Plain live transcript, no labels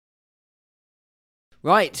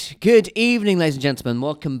Right, good evening, ladies and gentlemen.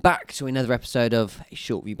 Welcome back to another episode of A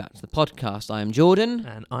Short View Back to the Podcast. I am Jordan.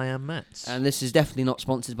 And I am Matt. And this is definitely not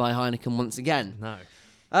sponsored by Heineken once again. No.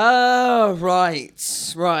 Oh,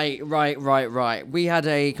 right. We had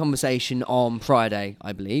a conversation on Friday,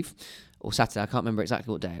 I believe, or Saturday. I can't remember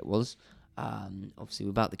exactly what day it was. Obviously,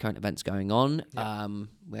 about the current events going on. Yep.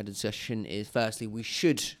 We had a discussion firstly, we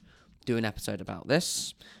should do an episode about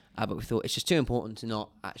this. But we thought it's just too important to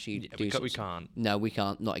not actually do. We can't. No, we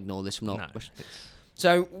can't not ignore this. No.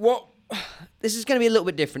 So this is going to be a little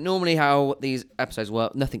bit different. Normally, how these episodes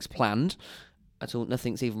work, nothing's planned at all.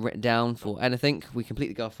 Nothing's even written down for anything. We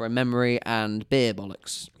completely go for a memory and beer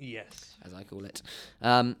bollocks. Yes, as I call it.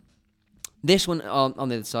 This one on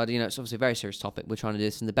the other side, it's obviously a very serious topic. We're trying to do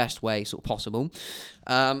this in the best way sort of possible.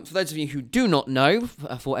 For those of you who do not know,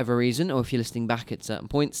 for whatever reason, or if you're listening back at certain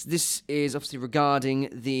points, this is obviously regarding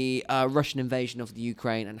the Russian invasion of the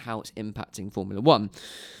Ukraine and how it's impacting Formula One.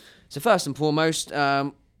 So first and foremost,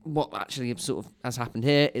 what actually sort of has happened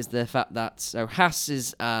here is the fact that Haas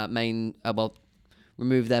is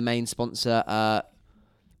removed their main sponsor,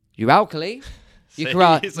 Uralkali. You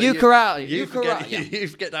forget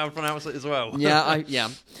how to pronounce it as well.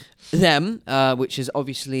 Them, which is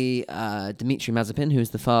obviously Dmitry Mazepin, who is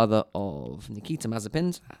the father of Nikita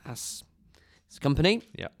Mazepin's Haas company.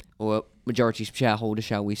 Yep. Or majority shareholder,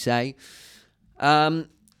 shall we say.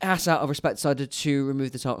 Haas, out of respect, decided to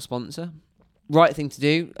remove the title sponsor. Right thing to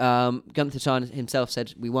do. Gunther Steiner himself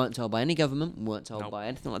said, we weren't told by any government, we weren't told by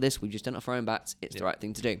anything like this, we just done it off our own backs. It's the right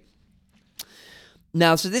thing to do.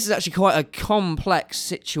 Now, so this is actually quite a complex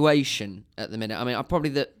situation at the minute. I mean,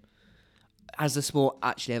 has the sport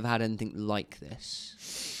actually ever had anything like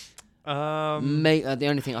this? The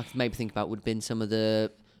only thing I could maybe think about would have been some of the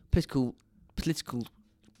political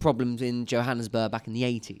problems in Johannesburg back in the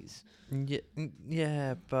 80s.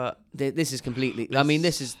 Yeah, but this is completely. I mean,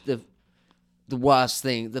 this is the worst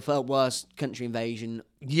thing, the worst country invasion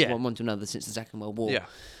one to another since the Second World War. Yeah,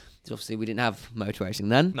 so obviously we didn't have motor racing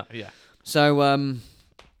then. No, yeah. So,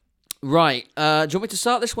 right. Do you want me to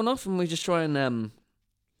start this one off and we just try and...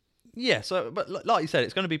 Yeah, so, but like you said,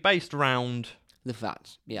 it's going to be based around... The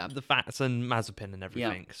facts, yeah. The facts and Mazepin and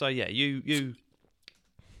everything. Yeah. So, yeah, you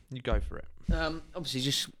go for it. Obviously,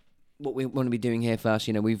 just what we want to be doing here first,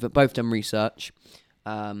 we've both done research,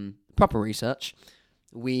 proper research.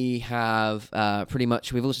 We have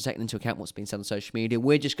we've also taken into account what's been said on social media.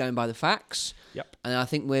 We're just going by the facts. Yep. And I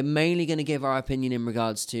think we're mainly going to give our opinion in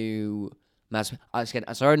regards to Mazepin.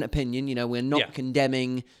 As our own opinion, we're not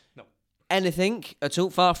condemning anything at all.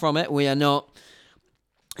 Far from it. We are not.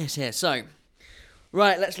 It's here. So,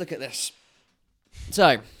 right, let's look at this.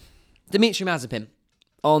 So, Dmitry Mazepin.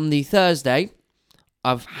 On the Thursday,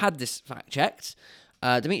 I've had this fact checked.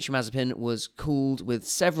 Dmitry Mazepin was called with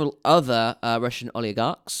several other Russian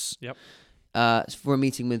oligarchs for a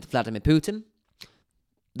meeting with Vladimir Putin.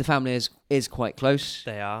 The family is quite close.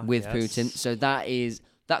 They are with Putin, so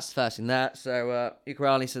that's the first thing there. So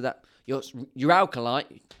Uralkali, so that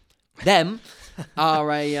Uralkali, them are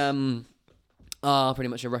pretty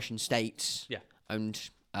much a Russian state owned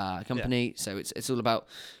company. Yeah. So it's all about,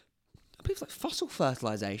 I believe, it's like fossil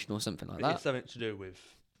fertilization or something like that. It's something to do with.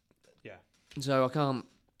 So I can't.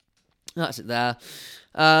 That's it there.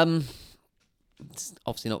 It's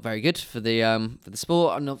obviously not very good for the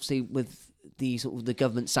sport, and obviously with the sort of the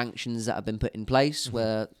government sanctions that have been put in place,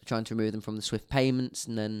 we're trying to remove them from the SWIFT payments,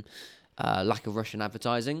 and then lack of Russian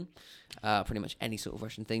advertising, pretty much any sort of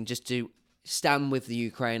Russian thing, just to stand with the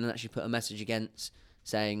Ukraine and actually put a message against,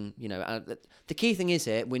 saying, the key thing is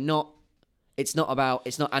here, it's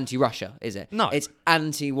not anti-Russia, is it? No, it's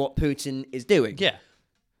anti what Putin is doing. Yeah.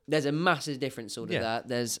 There's a massive difference sort of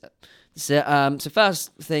there. So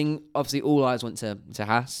first thing, obviously all eyes went to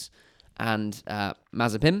Haas and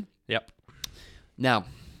Mazepin. Yep. Now,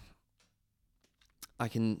 I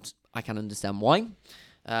can understand why,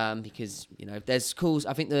 because there's calls.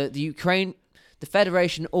 I think the Ukraine, the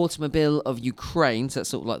Federation Automobile of Ukraine, so that's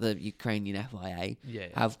sort of like the Ukrainian FIA,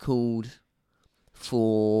 have called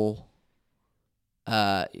for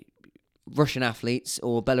Russian athletes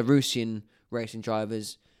or Belarusian racing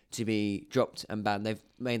drivers to be dropped and banned. They've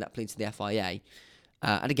made that plea to the FIA.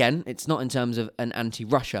 And again, it's not in terms of an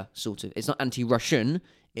anti-Russia sort of... It's not anti-Russian,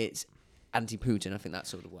 it's anti-Putin, I think that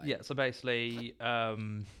sort of way. Yeah, so basically,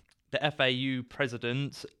 the FAU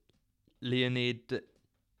president, Leonid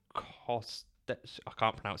Kost... I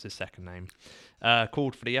can't pronounce his second name,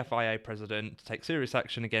 called for the FIA president to take serious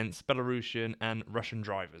action against Belarusian and Russian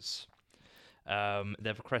drivers.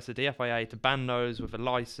 They've requested the FIA to ban those with a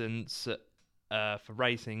license for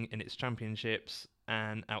racing in its championships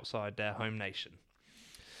and outside their home nation.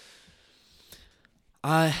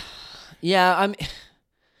 I'm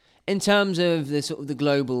in terms of the sort of the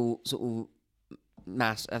global sort of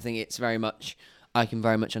mass. I think it's very much. I can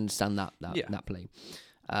very much understand that play.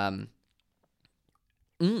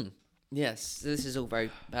 Yes, this is all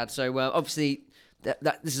very bad. So obviously,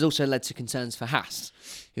 that this has also led to concerns for Haas,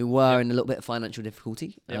 who were in a little bit of financial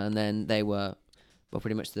difficulty, and then they were,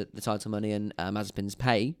 pretty much the title money and Mazepin's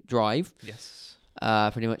pay drive. Yes.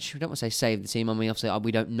 Pretty much, we don't want to say save the team. I mean, obviously,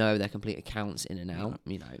 we don't know their complete accounts in and out,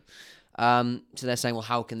 So they're saying, well,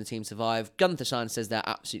 how can the team survive? Gunther Steiner says they're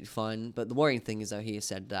absolutely fine, but the worrying thing is, though, he has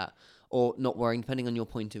said that, or not worrying, depending on your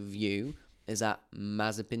point of view, is that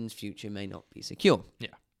Mazepin's future may not be secure. Yeah.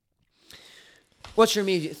 What's your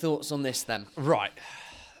immediate thoughts on this, then? Right.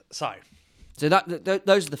 So those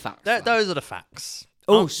are the facts. Those are the facts.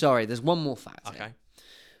 Oh, sorry, there's one more fact. Okay. Here.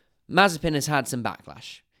 Mazepin has had some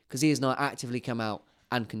backlash because he has not actively come out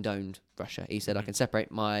and condoned Russia. He said, I can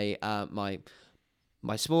separate my my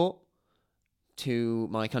sport to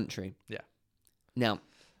my country. Yeah. Now,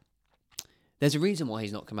 there's a reason why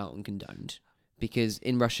he's not come out and condoned, because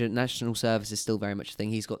in Russia, national service is still very much a thing.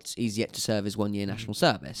 He's yet to serve his 1 year national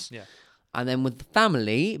service. Yeah. And then with the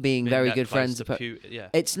family being very good friends,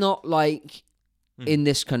 it's not like in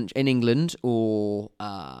this country, in England or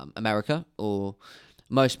America or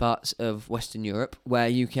most parts of Western Europe, where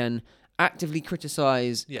you can actively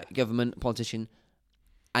criticise government, politician,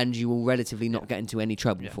 and you will relatively not get into any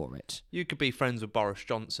trouble for it. You could be friends with Boris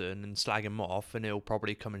Johnson and slag him off, and he'll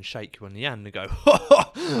probably come and shake you on the hand and go,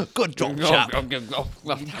 good job, chap.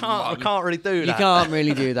 I can't really do that. You can't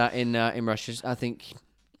really do that in Russia. I think,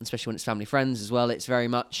 especially when it's family friends as well, it's very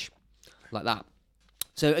much like that.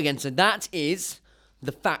 So again, that is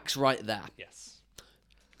the facts right there. Yes.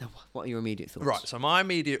 Now, what are your immediate thoughts? Right, so my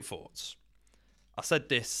immediate thoughts. I said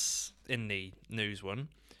this in the news one.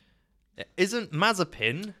 It isn't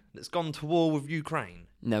Mazepin that's gone to war with Ukraine.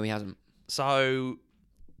 No, he hasn't. So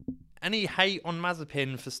any hate on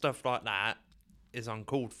Mazepin for stuff like that is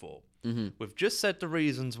uncalled for. Mm-hmm. We've just said the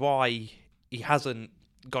reasons why he hasn't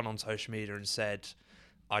gone on social media and said,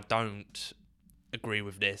 I don't agree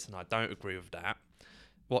with this and I don't agree with that.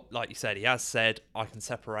 Like you said, he has said, I can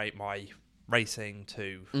separate my racing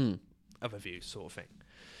to other views, sort of thing.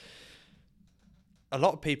 A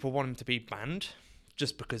lot of people want him to be banned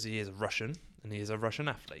just because he is a Russian and he is a Russian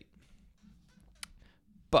athlete.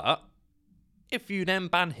 But if you then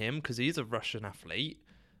ban him because he is a Russian athlete,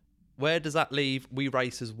 where does that leave We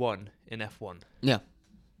Race as one in F1? Yeah.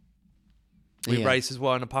 We Race as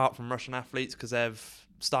one apart from Russian athletes because they've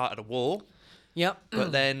started a war. Yep.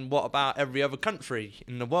 But then what about every other country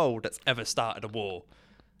in the world that's ever started a war?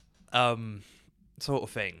 Sort of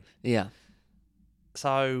thing. Yeah.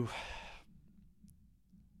 So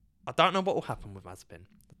I don't know what will happen with Mazepin.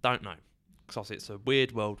 I don't know. Because obviously it's a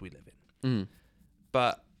weird world we live in.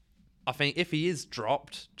 But I think if he is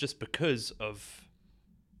dropped just because of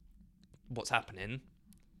what's happening,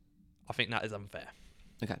 I think that is unfair.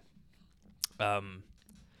 Okay. Like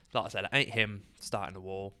I said, it ain't him starting a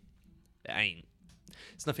war. It ain't.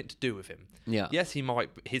 It's nothing to do with him. Yeah. Yes, he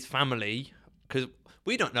might. His family, because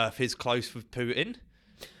we don't know if he's close with Putin.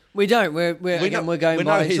 We don't. We're going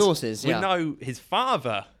by his sources. We know his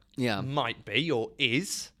father. Yeah. Might be or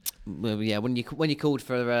is. Well, yeah. When you called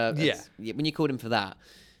for when you called him for that,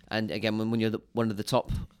 and again when you're one of the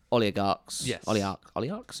top oligarchs,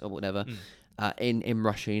 oligarchs or whatever, in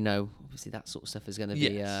Russia, obviously that sort of stuff is going to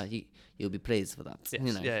be you'll be pleased for that.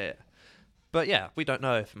 Yes. Yeah. But yeah, we don't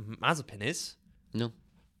know if Mazepin is. No.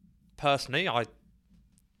 Personally, I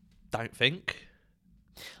don't think.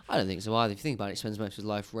 I don't think so either. If you think about it, he spends most of his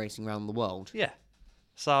life racing around the world. Yeah.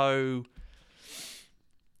 So,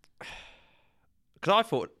 because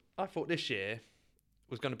I thought this year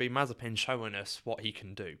was going to be Mazepin showing us what he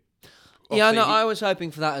can do. Obviously, I was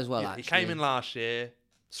hoping for that as well. Actually, he came in last year,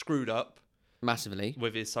 screwed up massively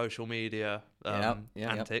with his social media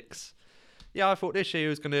antics. Yeah, I thought this year he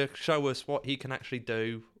was going to show us what he can actually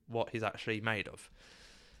do, what he's actually made of.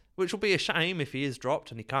 Which will be a shame if he is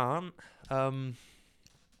dropped and he can't. So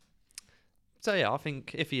yeah, I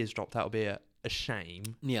think if he is dropped, that'll be a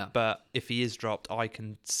shame. Yeah. But if he is dropped, I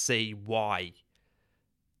can see why.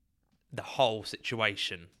 The whole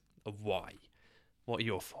situation of why. What are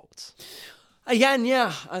your thoughts? Again,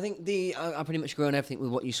 yeah, I think I pretty much agree on everything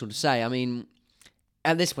with what you sort of say. I mean,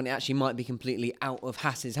 at this point, it actually might be completely out of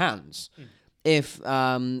Haas's hands. If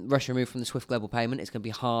Russia remove from the SWIFT global payment, it's going to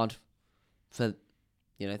be hard for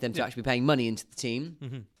them to actually be paying money into the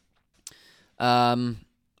team.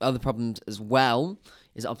 Other problems as well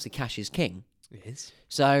is obviously cash is king. It is.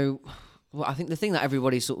 So, I think the thing that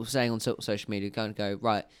everybody's sort of saying on social media, going to go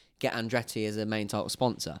right, get Andretti as a main title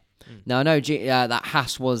sponsor. Now, I know that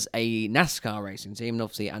Haas was a NASCAR racing team, and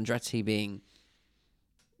obviously Andretti being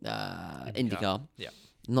IndyCar. Yeah.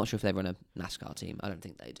 I'm not sure if they run a NASCAR team. I don't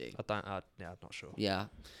think they do. I'm not sure. Yeah.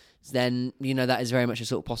 So then, that is very much a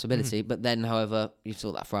sort of possibility. But then, however, you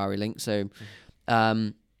saw that Ferrari link. So,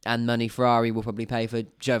 and money Ferrari will probably pay for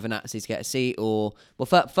Giovinazzi to get a seat, or,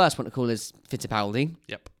 first point of call is Fittipaldi.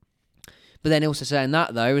 Yep. But then also saying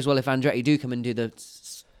that, though, as well, if Andretti do come and do the,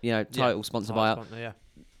 title sponsor buyout,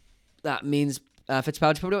 that means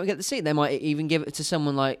Fittipaldi probably won't get the seat. They might even give it to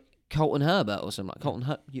someone like Colton Herbert or something like Colton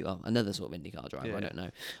Herbert, another sort of IndyCar driver. Yeah. I don't know.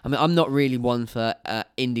 I mean, I'm not really one for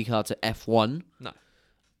IndyCar to F1. No.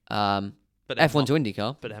 But F1 to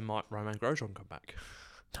IndyCar. But then might Romain Grosjean come back?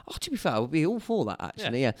 Oh, to be fair, I would be all for that,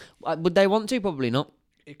 actually, yeah. Would they want to? Probably not.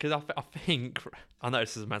 Because I think, I know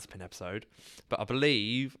this is a Mazepin episode, but I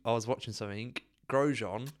believe I was watching something,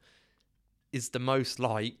 Grosjean is the most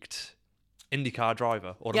liked IndyCar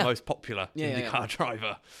driver, or the most popular IndyCar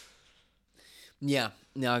driver. Yeah,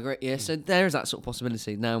 I agree. Yeah, so there is that sort of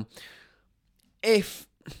possibility. Now, if...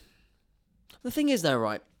 The thing is, though,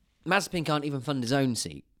 right, Mazepin can't even fund his own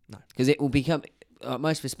seat. No. Because it will become...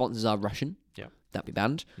 most of his sponsors are Russian. Yeah. That'd be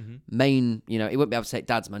banned. Mm-hmm. Main, he won't be able to take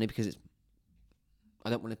Dad's money because it's... I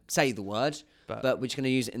don't want to say the word, but we're just going to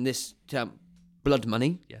use it in this term, blood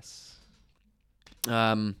money. Yes.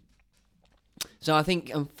 So I think,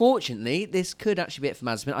 unfortunately, this could actually be it for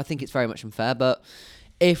Mazepin. I think it's very much unfair, but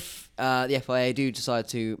if the FIA do decide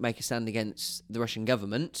to make a stand against the Russian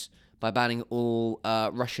government by banning all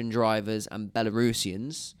Russian drivers and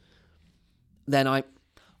Belarusians, then I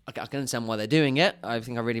can understand why they're doing it. I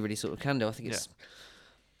think I really, really sort of can do. I think it's...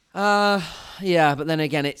 but then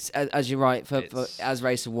again, it's as you're right, for as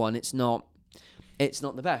race of one, it's not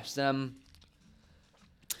the best. Saying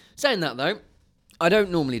that, though, I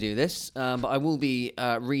don't normally do this, but I will be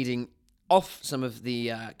reading off some of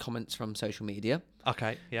the comments from social media.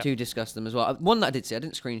 Okay, yeah. To discuss them as well. One that I did see, I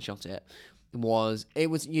didn't screenshot it, was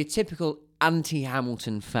your typical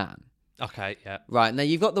anti-Hamilton fan. Okay, yeah. Right, now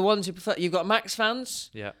you've got the ones who prefer... You've got Max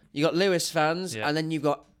fans, yeah. You've got Lewis fans, yeah. And then you've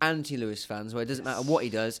got anti-Lewis fans, where it doesn't matter what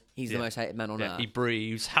he does, he's the most hated man on earth. He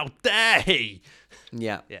breathes. How dare he?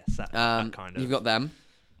 Yeah. Yes, that kind of... You've got them,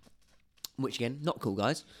 which, again, not cool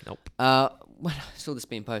guys. Nope. When I saw this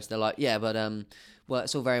being posted, they're like,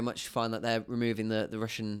 it's all very much fine that they're removing the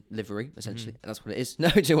Russian livery, essentially. That's what it is. No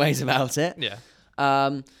two ways about it. Yeah.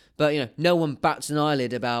 But, no one bats an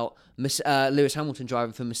eyelid about Lewis Hamilton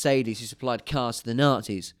driving for Mercedes, who supplied cars to the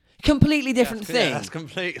Nazis. Completely different thing. Yeah, that's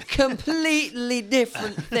completely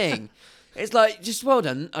different thing. It's like, just well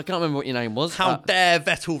done. I can't remember what your name was. How dare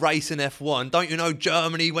Vettel race in F1? Don't you know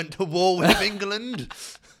Germany went to war with England?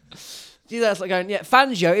 That's like going,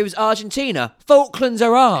 Fangio, it was Argentina. Falklands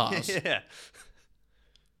are ours. Yeah.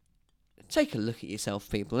 Take a look at yourself,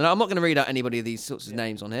 people. And I'm not going to read out anybody of these sorts of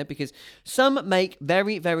names on here because some make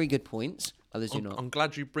very, very good points. Others do not. I'm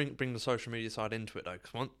glad you bring the social media side into it, though,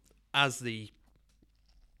 because as the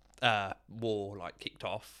war kicked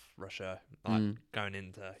off, Russia going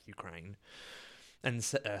into Ukraine, and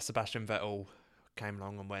Sebastian Vettel came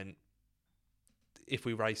along and went, if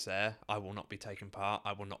we race there, I will not be taking part.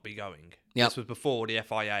 I will not be going. Yep. This was before the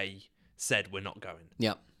FIA said we're not going.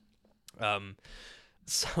 Yeah.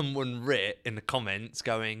 Someone writ in the comments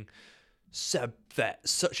going, Seb Vet,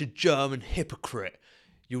 such a German hypocrite.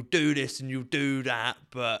 You'll do this and you'll do that,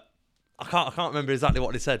 but I can't remember exactly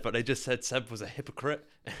what they said, but they just said Seb was a hypocrite.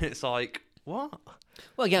 And it's like, what?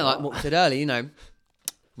 Well, again, like what we said earlier,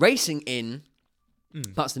 racing in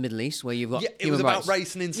parts of the Middle East where you've got it was about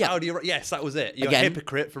racing in Saudi Arabia. Yes, that was it. You're a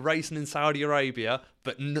hypocrite for racing in Saudi Arabia,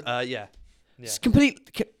 but it's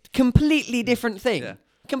completely different thing. Yeah.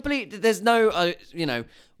 There's no,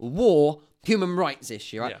 war, human rights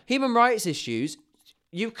issue, right? Yeah. Human rights issues,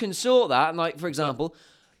 you can sort that, like, for example,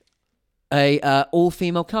 a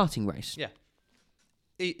all-female karting race. Yeah.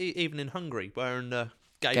 Even in Hungary, wearing the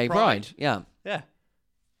gay pride. Yeah. Yeah.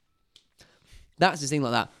 That's the thing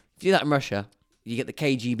like that. If you do that in Russia, you get the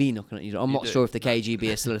KGB knocking at you. I'm not sure if the KGB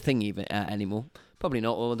is still a thing even anymore. Probably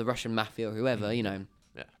not, or the Russian mafia or whoever, Yeah.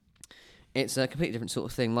 It's a completely different sort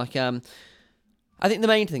of thing. Like, I think the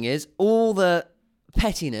main thing is all the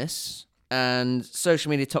pettiness and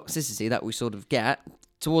social media toxicity that we sort of get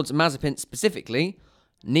towards Mazepin specifically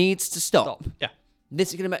needs to stop. Yeah.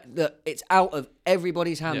 This is going to make it's out of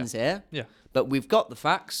everybody's hands here. Yeah. But we've got the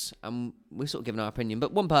facts and we're sort of giving our opinion.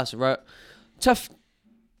 But one person wrote, tough.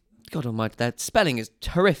 God almighty, that spelling is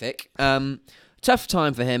horrific. Tough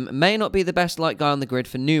time for him. May not be the best light guy on the grid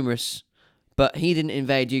for numerous, but he didn't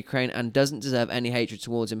invade Ukraine and doesn't deserve any hatred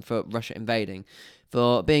towards him for Russia invading.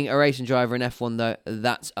 For being a racing driver in F1, though,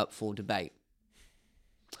 that's up for debate.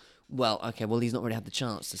 Well, okay, he's not really had the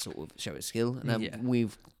chance to sort of show his skill. And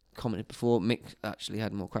we've commented before, Mick actually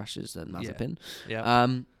had more crashes than Mazepin. Yeah.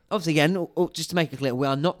 Obviously, again, just to make it clear, we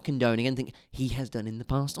are not condoning anything he has done in the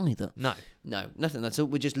past either. No, nothing. That's all.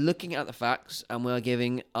 We're just looking at the facts, and we're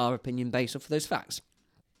giving our opinion based off of those facts.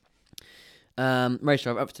 Race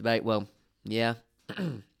driver up for debate. Well, yeah.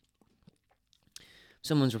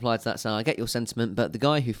 Someone's replied to that saying, I get your sentiment, but the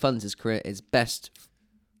guy who funds his career is best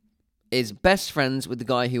friends with the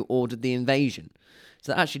guy who ordered the invasion.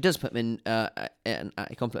 So that actually does put him in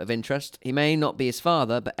a conflict of interest. He may not be his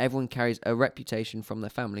father, but everyone carries a reputation from their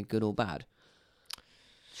family, good or bad.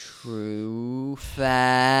 True,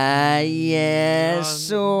 fair, yeah,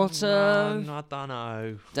 sort of. I don't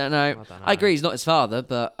know. Don't know. I agree, he's not his father,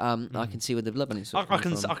 but I can see where the blood money sort of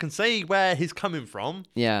comes from. I can see where he's coming from.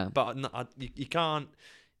 Yeah, but you can't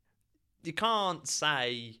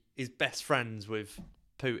say he's best friends with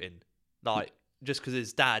Putin, like just because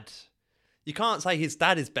his dad. You can't say his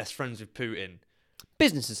dad is best friends with Putin.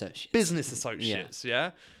 Business associates, yeah.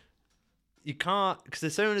 You can't, because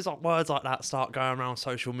as soon as words like that start going around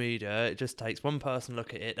social media, it just takes one person to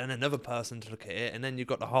look at it and another person to look at it, and then you've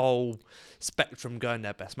got the whole spectrum going,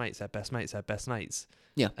 they're best mates.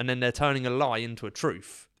 Yeah. And then they're turning a lie into a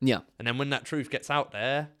truth. Yeah. And then when that truth gets out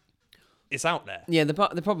there, it's out there. Yeah, the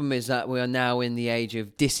problem is that we are now in the age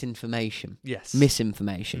of disinformation. Yes.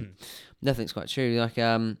 Misinformation. Nothing's quite true. Like,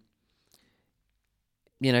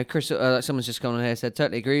 Chris, someone's just gone on here and said,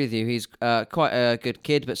 totally agree with you. He's quite a good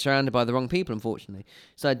kid, but surrounded by the wrong people, unfortunately.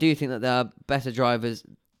 So I do think that there are better drivers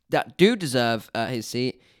that do deserve his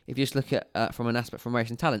seat if you just look at from an aspect from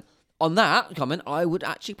racing talent. On that comment, I would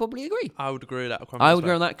actually probably agree. I would agree with that comment. I would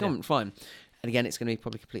agree on that comment, fine. And again, it's going to be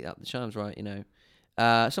probably completely out of the charms, right?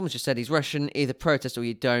 Someone just said he's Russian, either protest or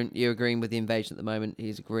you don't. You're agreeing with the invasion at the moment.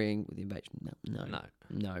 He's agreeing with the invasion.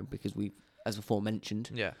 No, because we've, as before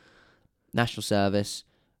mentioned, national service,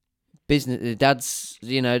 business, dad's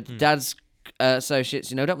associates,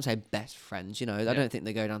 don't want to say best friends, I don't think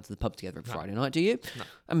they go down to the pub together on Friday night, do you? No.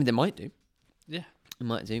 I mean, they might do. Yeah. They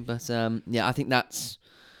might do, but I think that's,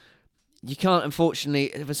 you can't, unfortunately,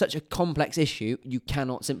 for such a complex issue, you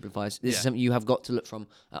cannot simplify. This is something you have got to look from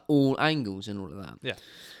at all angles and all of that.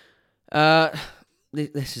 Yeah.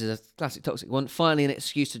 This is a classic toxic one. Finally, an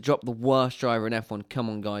excuse to drop the worst driver in F1. Come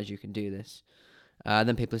on, guys, you can do this.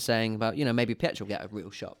 Then people are saying about, maybe Pietro will get a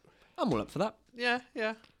real shot. I'm all up for that. Yeah.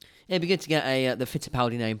 It'd be good to get the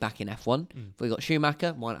Fittipaldi name back in F1. If we got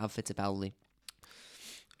Schumacher, why not have Fittipaldi?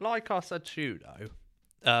 Like I said to you,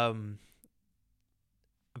 though,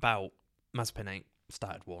 about Mazepin ain't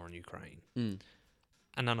started war in Ukraine.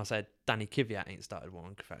 And then I said Danny Kvyat ain't started war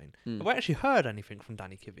in Ukraine. Have we actually heard anything from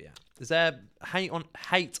Danny Kvyat? Is there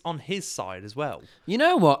hate on his side as well? You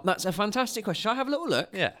know what? That's a fantastic question. Shall I have a little look?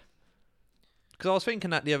 Yeah. Because I was thinking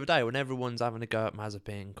that the other day when everyone's having a go at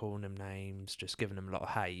Mazepin, calling him names, just giving him a lot of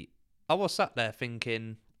hate, I was sat there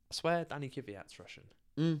thinking, I swear Danny Kvyat's Russian.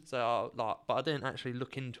 So, but I didn't actually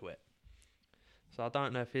look into it. So I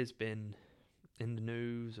don't know if he's been in the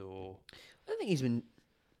news or... I don't think he's been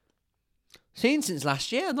seen since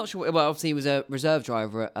last year. I'm not sure. Well, obviously he was a reserve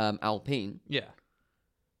driver at Alpine. Yeah.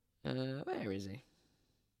 Where is he?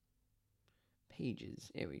 Pages.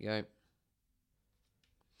 Here we go.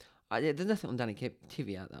 There's nothing on Danny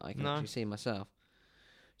Kvyat that I can actually see myself.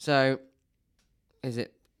 So, is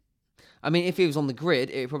it... I mean, if he was on the grid,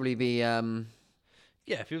 it would probably be... Yeah,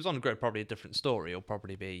 if he was on the grid, probably a different story. It'll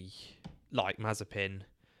probably be like Mazepin.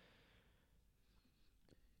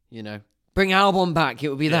 Bring Albon back. It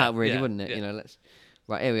would be that, really, wouldn't it? Yeah. Let's...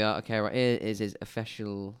 Right, here we are. Okay, right, here is his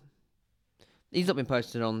official... He's not been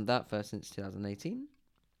posted on that since 2018.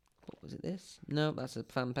 What was it, this? No, that's a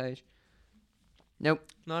fan page. Nope.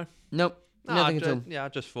 No, nothing at all. Yeah, I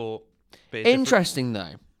just thought... Interesting,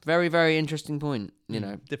 though. Very, very interesting point,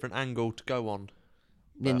 Different angle to go on.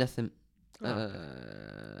 Yeah, nothing.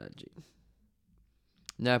 Okay.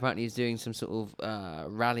 No, apparently he's doing some sort of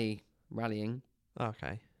rallying.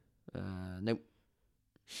 Okay. Nope.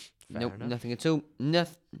 Fair nope, enough. nothing at all.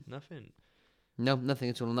 Nothing. No, nothing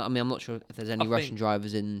at all on that. I mean, I'm not sure if there's any Russian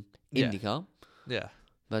drivers in IndyCar. Yeah.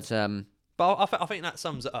 But I think that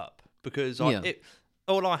sums it up. Because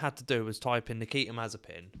all I had to do was type in Nikita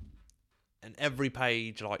Mazepin, and every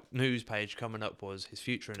page, like news page coming up, was his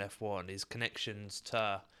future in F1, his connections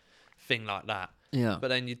to thing like that. Yeah. But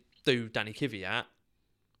then you do Danny Kvyat,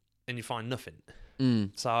 and you find nothing.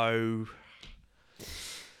 So...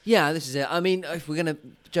 Yeah, this is it. I mean, if we're going to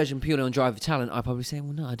judge him purely on driver talent, I'd probably say,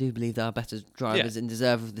 well, no, I do believe there are better drivers and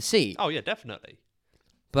deserve of the seat. Oh, yeah, definitely.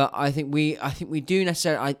 But I think we do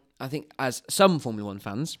necessarily... I think as some Formula One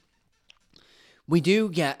fans, we do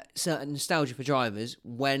get certain nostalgia for drivers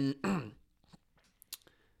when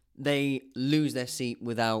they lose their seat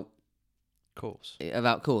without Course.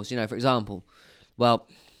 cause. For example,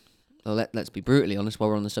 let's be brutally honest while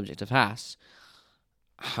we're on the subject of Haas.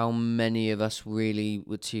 How many of us really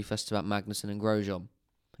were too fussed about Magnussen and Grosjean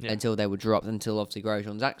until they were dropped, until obviously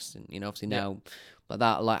Grosjean's accident, obviously now, like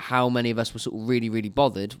that, like how many of us were sort of really, really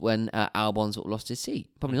bothered when Albon sort of lost his seat?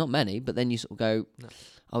 Probably not many, but then you sort of go,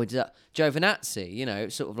 oh, did that? Giovinazzi,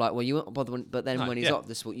 it's sort of like, well, you weren't bothered, but then when he's up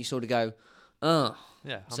this sport, you sort of go, oh.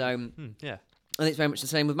 Yeah. So, yeah. I think it's very much the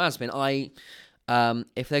same with Mazepin.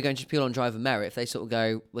 If they're going to appeal on driver merit, if they sort of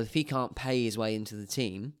go, well, if he can't pay his way into the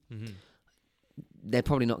team, they're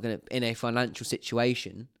probably not going to, in a financial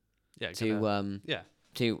situation, to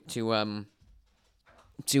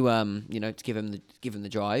give him the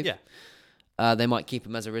drive. Yeah. They might keep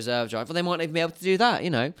him as a reserve driver. They might not even be able to do that.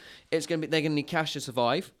 They're going to need cash to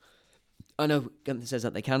survive. I know Gunther says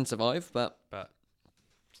that they can survive, but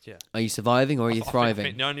yeah, are you surviving or are you thriving? I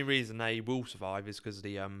think the only reason they will survive is because of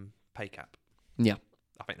the pay cap. Yeah,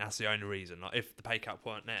 I think that's the only reason. Like, if the pay cap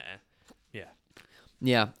weren't there, yeah.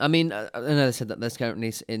 Yeah, I mean, I know they said that there's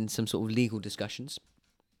currently in some sort of legal discussions.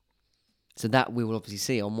 So that we will obviously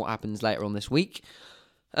see on what happens later on this week.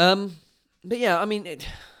 But yeah, I mean,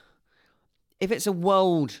 if it's a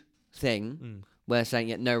world thing, we're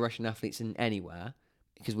saying no Russian athletes in anywhere,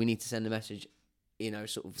 because we need to send a message,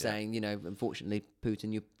 sort of saying, unfortunately,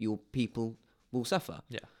 Putin, your people will suffer.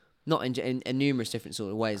 Yeah. Not in numerous different sort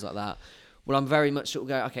of ways like that. Well, I'm very much sort of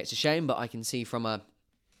going, okay, it's a shame, but I can see from a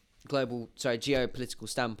geopolitical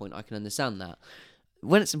standpoint, I can understand that.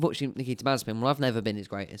 When it's unfortunately Nikita Mazepin, well, I've never been his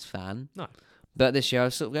greatest fan. No. But this year I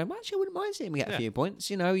was sort of going, well, actually, I wouldn't mind seeing him get a few points.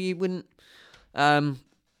 You wouldn't.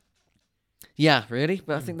 Yeah, really.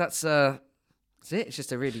 But I think that's it. It's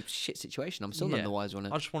just a really shit situation. I'm still none the wiser on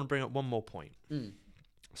it. I just want to bring up one more point.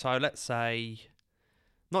 So let's say,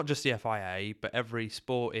 not just the FIA, but every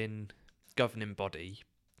sporting governing body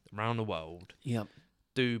around the world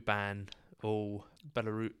do ban all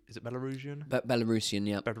Belarusian? Belarusian,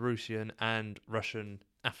 yeah. Belarusian and Russian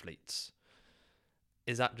athletes.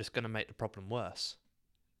 Is that just going to make the problem worse?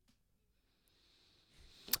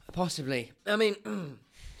 Possibly. I mean,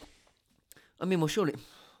 well, surely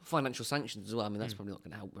financial sanctions as well. I mean, that's probably not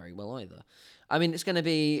going to help very well either. I mean, it's going to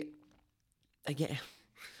be again.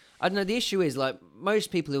 I don't know. The issue is like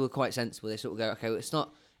most people who are quite sensible, they sort of go, okay, well, it's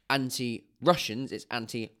not anti-Russians, it's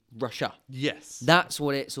anti-Russia. Yes, that's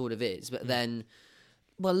what it sort of is. But then,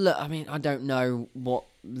 well, look, I mean, I don't know what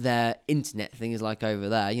their internet thing is like over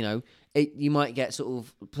there. You might get sort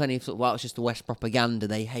of plenty of well, it's just the West propaganda.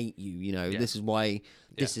 They hate you. This is why.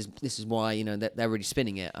 This is why they're really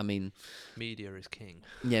spinning it. I mean, media is king.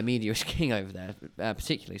 Yeah, media is king over there,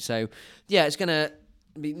 particularly. So, yeah, it's gonna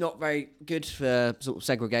be not very good for sort of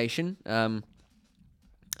segregation. I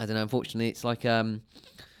don't know. Unfortunately, it's like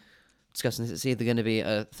discussing this. It's either going to be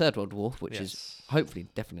a third world war, which is hopefully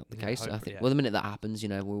definitely not the case. I think. Well, the minute that happens,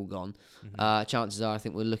 we're all gone. Chances are, I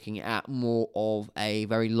think we're looking at more of a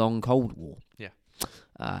very long Cold War. Yeah.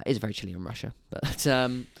 It's very chilly in Russia, but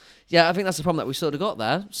yeah, I think that's the problem that we sort of got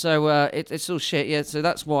there. So it's all shit. Yeah, so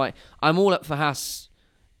that's why I'm all up for Haas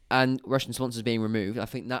and Russian sponsors being removed. I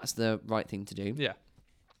think that's the right thing to do. Yeah.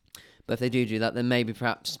 But if they do that, then maybe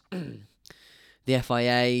perhaps the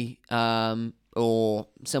FIA or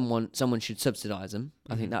someone should subsidise them.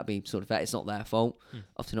 I think that'd be sort of fair. It's not their fault.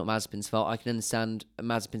 Obviously not Mazepin's fault. I can understand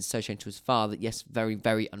Mazepin's association to his father. Yes, very,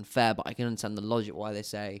 very unfair, but I can understand the logic why they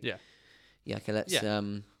say, okay, let's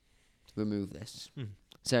remove this.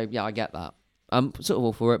 So, yeah, I get that. I'm sort of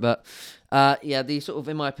all for it, but the sort of,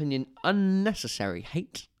 in my opinion, unnecessary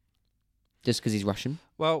hate just because he's Russian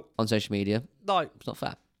on social media, it's not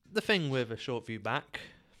fair. The thing with A Short View Back,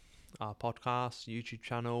 our podcast, YouTube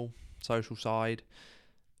channel, social side,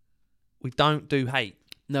 we don't do hate.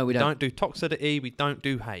 No, we don't. We don't do toxicity. We don't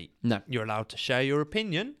do hate. No. You're allowed to share your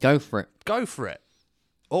opinion. Go for it. Go for it.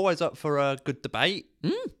 Always up for a good debate.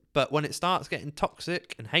 But when it starts getting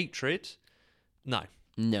toxic and hatred, no.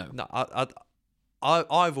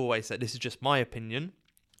 I've always said, this is just my opinion,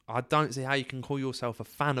 I don't see how you can call yourself a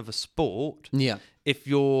fan of a sport if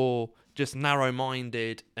you're just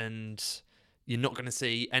narrow-minded and you're not going to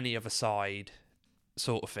see any other side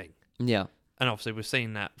sort of thing. Yeah. And obviously we've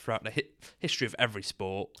seen that throughout the history of every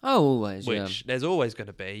sport. Oh, always, which there's always going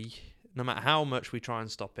to be, no matter how much we try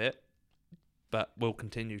and stop it, but we'll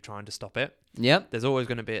continue trying to stop it. Yep. There's always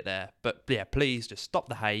going to be it there. But yeah, please just stop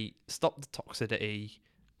the hate, stop the toxicity.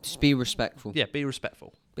 Just be respectful. Yeah, be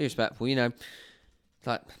respectful. Be respectful,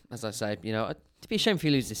 like, as I say, To be a shame if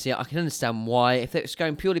you lose this year. I can understand why. If it's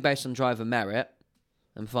going purely based on driver merit,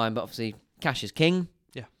 I'm fine. But obviously, cash is king.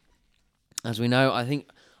 Yeah. As we know, I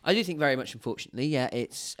do think very much, unfortunately, yeah,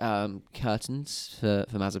 it's curtains for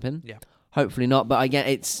Mazepin. Yeah. Hopefully not. But again,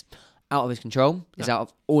 it's out of his control. It's No. out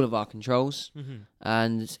of all of our controls. Mm-hmm.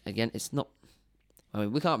 And again, it's not. I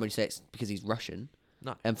mean, we can't really say it's because he's Russian.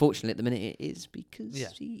 No. Unfortunately, at the minute, it is because Yeah.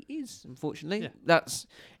 he is. Unfortunately, Yeah.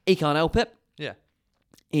 He can't help it. Yeah.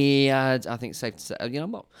 He had, I think, it's safe to say,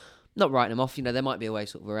 I'm not writing him off. There might be a way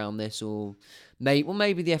sort of around this, or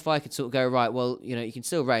maybe the FI could sort of go, right, well, you can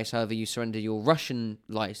still race, however, you surrender your Russian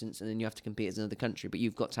license, and then you have to compete as another country, but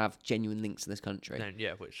you've got to have genuine links to this country. No,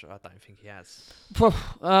 yeah, which I don't think he has.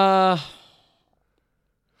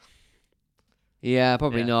 Yeah,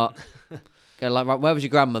 probably not. Go like, right, where was your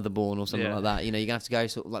grandmother born, or something Yeah. like that? You're gonna have to go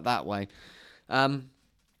sort of like that way. I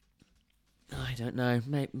don't know,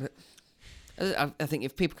 mate. But I think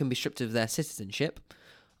if people can be stripped of their citizenship,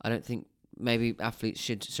 I don't think maybe athletes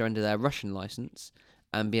should surrender their Russian license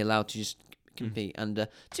and be allowed to just compete. And to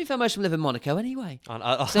be fair, most of them live in Monaco anyway.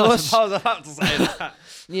 I So suppose I have to say that.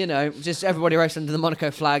 Just everybody races under the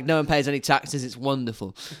Monaco flag. No one pays any taxes. It's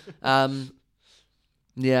wonderful.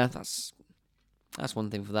 Yeah, that's one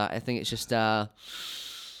thing for that. I think it's just Yeah.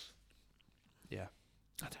 I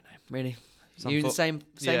don't know, really. Some You in the thought- same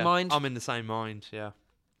Yeah, mind? I'm in the same mind. Yeah.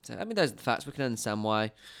 So, I mean, those are the facts. We can understand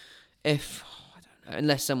why. I don't know,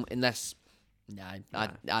 unless I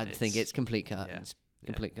think it's complete curtains. Yeah.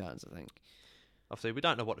 Complete curtains, I think. Obviously, we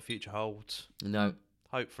don't know what the future holds. No.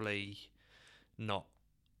 Hopefully, not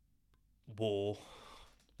war.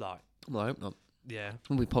 Like, Well, I hope not. yeah,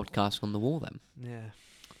 We'll be podcasting on the war then. yeah.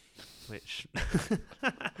 Which,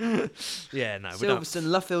 yeah, no, we Silverstone,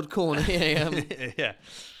 Luffield Corner. Yeah. don't. Yeah.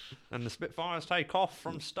 And the Spitfires take off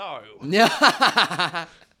from Stowe. Yeah.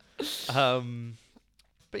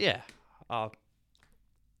 But yeah, I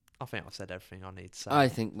think I've said everything I need to say. I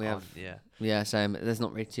think we have. Yeah. Yeah, same. There's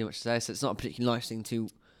not really too much to say, so it's not a particularly nice thing to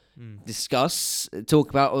Mm. discuss, talk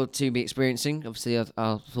about, or to be experiencing. Obviously,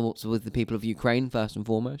 our thoughts are with the people of Ukraine first and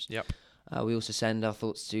foremost. Yep. We also send our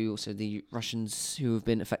thoughts to also the Russians who have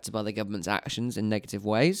been affected by the government's actions in negative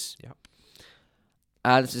ways. Yep.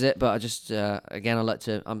 This is it. But I just again,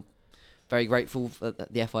 I'm very grateful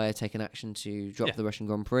that the FIA taken action to drop the Russian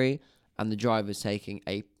Grand Prix, and the drivers taking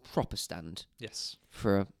a proper stand Yes.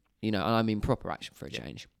 for and I mean proper action for a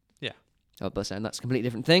change. Yeah. But saying that's a completely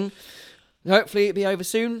different thing. Hopefully it'll be over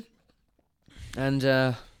soon. And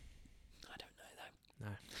I don't know though.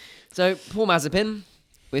 No. So Paul Mazepin,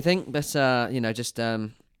 we think, but just go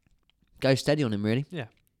steady on him really. Yeah.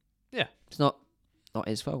 Yeah. It's not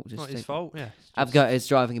his fault. Just Not his think, fault. Yeah. Have got his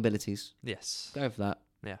driving abilities. Yes. Go for that.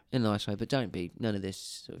 Yeah. In a nice way, but don't be none of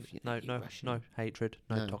this sort of No Russian. hatred,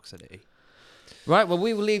 no No. toxicity. Right, well,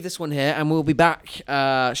 we will leave this one here, and we'll be back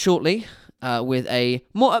shortly with a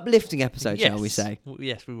more uplifting episode, shall we say?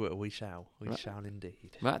 Yes, we will. We shall. We Right. shall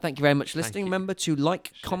indeed. Right, thank you very much for Thank listening. you. Remember to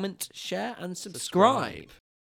like, Share. comment, share, and subscribe.